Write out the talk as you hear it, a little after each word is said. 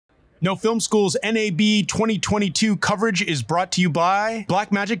No Film School's NAB 2022 coverage is brought to you by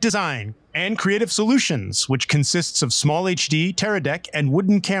Blackmagic Design and Creative Solutions, which consists of small HD, Teradek, and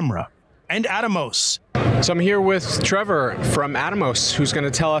wooden camera, and Atomos. So I'm here with Trevor from Atomos, who's going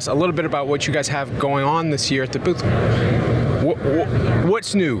to tell us a little bit about what you guys have going on this year at the booth.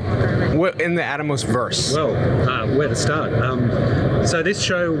 What's new? What in the Atomos verse? Well, where to start? So this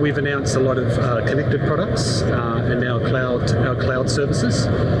show we've announced a lot of connected products and our cloud services.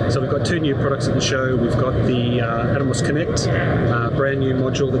 So we've got two new products at the show. We've got the Atomos Connect, brand new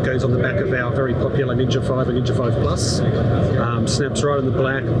module that goes on the back of our very popular Ninja 5 and Ninja 5 Plus. Snaps right on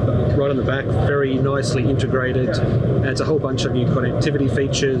the back, very nicely integrated. Adds a whole bunch of new connectivity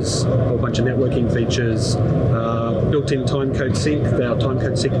features, a whole bunch of networking features. Built-in timecode sync, our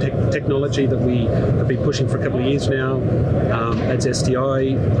timecode sync technology that we have been pushing for a couple of years now. Adds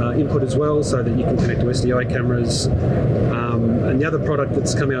SDI input as well, so that you can connect to SDI cameras. And the other product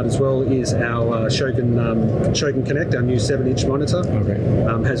that's come out as well is our Shogun Connect, our new 7-inch monitor.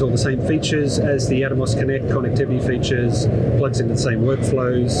 Okay. Has all the same features as the Atomos Connect, connectivity features, plugs into the same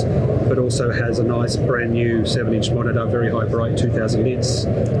workflows, but also has a nice brand new 7-inch monitor, very high bright, 2,000 nits.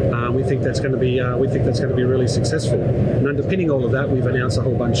 We think that's going to be really successful. And underpinning all of that, we've announced a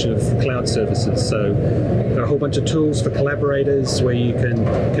whole bunch of cloud services. So we've got a whole bunch of tools for collaborators where you can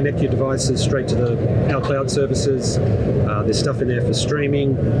connect your devices straight to our cloud services. There's stuff in there for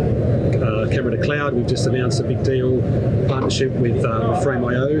streaming, camera to cloud. We've just announced a big deal partnership with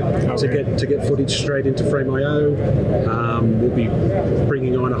Frame.io to get footage straight into Frame.io. We'll be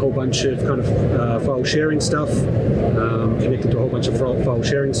bringing on a whole bunch of kind of file sharing stuff, connected to a whole bunch of file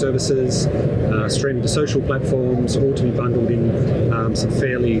sharing services, streaming to social platforms, all to be bundled in some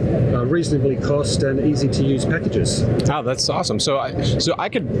fairly reasonably cost and easy to use packages. Oh, that's awesome. So I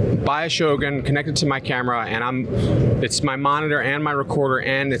could buy a Shogun, connect it to my camera, and it's my monitor and my recorder,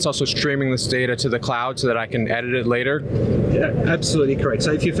 and it's also streaming this data to the cloud so that I can edit it later? Yeah, absolutely correct.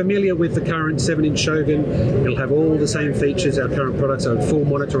 So if you're familiar with the current 7-inch Shogun, it'll have all the same features our current products. So full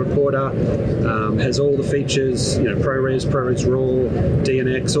monitor recorder, has all the features, ProRes, RAW,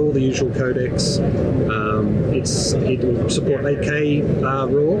 DNX, all the usual codecs. It will support 8K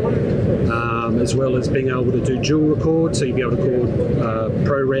RAW, as well as being able to do dual record, so you'll be able to record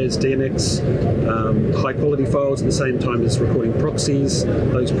ProRes, DNX, high quality files at the same time as recording proxies.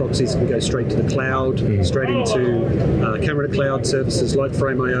 Those proxies can go straight to the cloud, straight into camera to cloud services like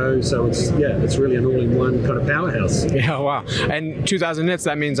Frame.io. So it's really an all-in-one kind of powerhouse. Yeah, wow. And 2,000 nits,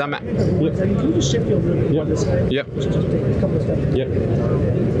 that means I'm at... Can you just shift your room? Yep. Just take a couple of steps. Yep.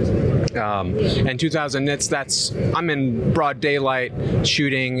 And 2,000 nits, I'm in broad daylight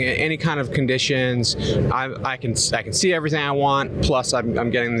shooting, any kind of conditions. I can see everything I want, plus I'm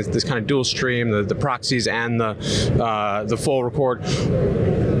getting this kind of dual stream, the proxies and the full record.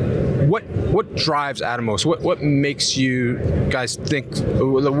 What drives Atomos? What makes you guys think?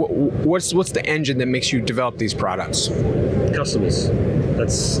 What's the engine that makes you develop these products? Customers.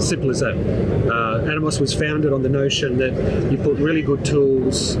 That's simple as that. Atomos was founded on the notion that you put really good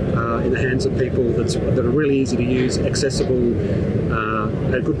tools in the hands of people that are really easy to use, accessible,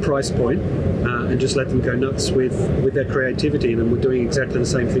 at a good price point, and just let them go nuts with their creativity. And we're doing exactly the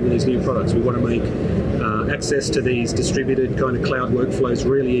same thing with these new products. We want to make access to these distributed kind of cloud workflows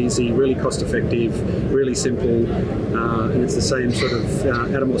really easy, really cost effective, really simple, and it's the same sort of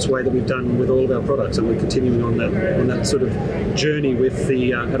Atomos way that we've done with all of our products, and we're continuing on that sort of journey with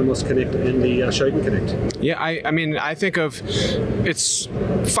the Atomos Connect and the Shogun Connect. Yeah, I mean, I think of, it's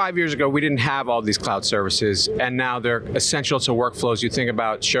 5 years ago we didn't have all these cloud services, and now they're essential to workflows. You think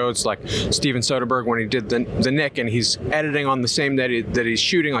about shows like Steven Soderbergh when he did the Nick, and he's editing on the same that he's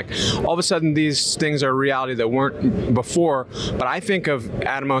shooting. Like, all of a sudden these things are a reality that weren't before. But I think of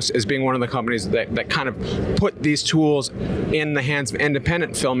Atomos as being one of the companies that kind of put these tools in the hands of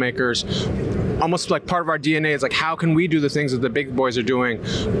independent filmmakers. Almost like part of our DNA is like, how can we do the things that the big boys are doing?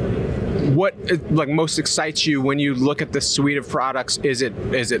 What most excites you when you look at this suite of products? Is it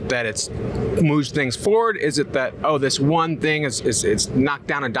that it's moves things forward? Is it that, oh, this one thing is knocked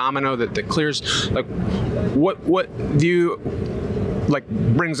down a domino that clears? Like, what do you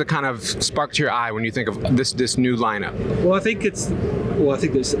brings a kind of spark to your eye when you think of this new lineup? Well, I think it's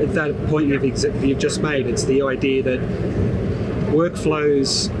that point you've just made. It's the idea that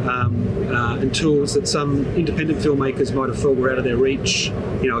workflows and tools that some independent filmmakers might have thought were out of their reach,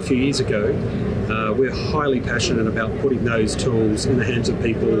 a few years ago, we're highly passionate about putting those tools in the hands of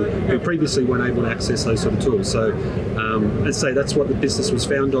people who previously weren't able to access those sort of tools. So, I'd say that's what the business was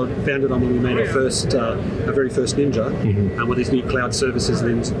founded on when we made our very first Ninja, with these new cloud services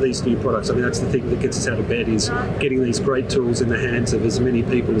and these new products. I mean, that's the thing that gets us out of bed, is getting these great tools in the hands of as many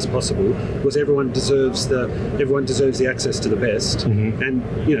people as possible, because everyone deserves the access to the best, and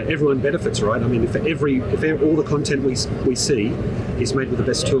everyone benefits, right? I mean, if all the content we see is made with the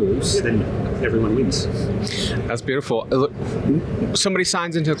best tools, then everyone wins. That's beautiful. Somebody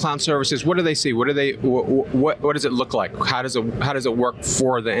signs into the cloud services. What do they see? What does it look like? How does it work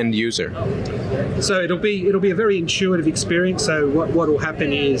for the end user? So it'll be a very intuitive experience. So what will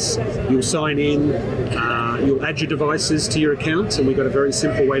happen is you'll sign in, you'll add your devices to your account, and we've got a very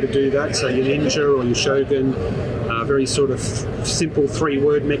simple way to do that. So your Ninja or your Shogun, very sort of simple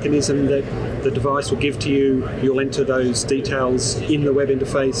 3-word mechanism that the device will give to you. You'll enter those details in the web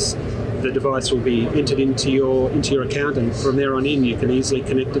interface. The device will be entered into your account, and from there on in, you can easily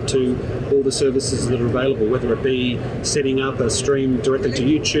connect it to all the services that are available, whether it be setting up a stream directly to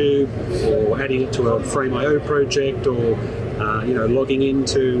YouTube, or adding it to a Frame.io project, or logging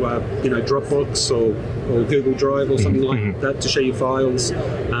into Dropbox or Google Drive or something like that to share your files.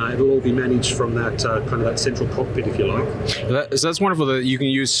 It'll all be managed from that kind of that central cockpit, if you like. So that's wonderful that you can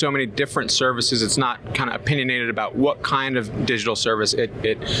use so many different services. It's not kind of opinionated about what kind of digital service.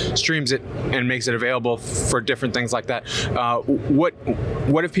 It streams it and makes it available for different things like that.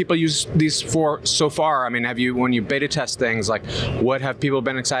 What have people used these for so far? I mean, when you beta test things, like what have people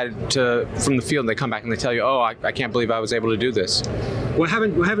been excited from the field? They come back and they tell you, oh, I can't believe I was able to do this. We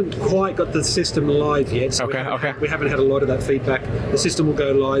haven't quite got the system live yet. So we haven't had a lot of that feedback. The system will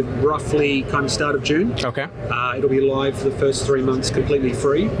go live roughly kind of start of June. Okay. It'll be live for the first 3 months, completely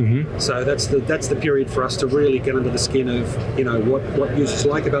free. So that's the period for us to really get under the skin of what users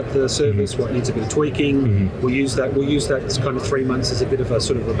like about the service, what needs a bit of tweaking. We'll use that kind of 3 months as a bit of a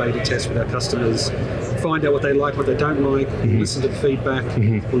sort of a beta test with our customers. Find out what they like, what they don't like. Listen to the feedback.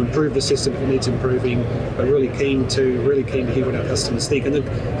 We'll improve the system if it needs improving. But really keen to hear what our customers think. And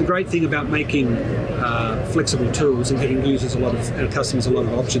the great thing about making flexible tools and giving users and customers a lot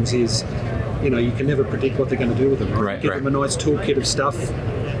of options is, you can never predict what they're going to do with them. Right? Give them a nice toolkit of stuff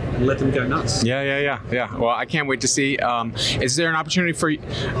and let them go nuts. Yeah. Well, I can't wait to see. Is there an opportunity for?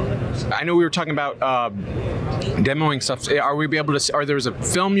 I know we were talking about demoing stuff. Are we able to? Or there was a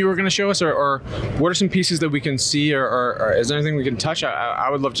film you were going to show us, or what are some pieces that we can see, or is there anything we can touch? I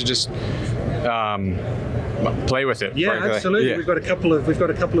would love to just. Play with it. Yeah, absolutely. Yeah. We've got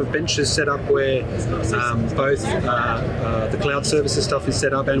a couple of benches set up where both the cloud services stuff is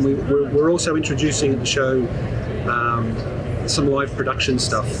set up, and we're also introducing at the show some live production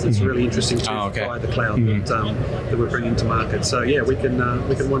stuff that's really interesting too via the cloud that we're bringing to market. So yeah, we can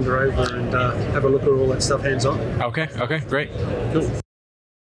wander over and have a look at all that stuff hands on. Okay, great. Cool.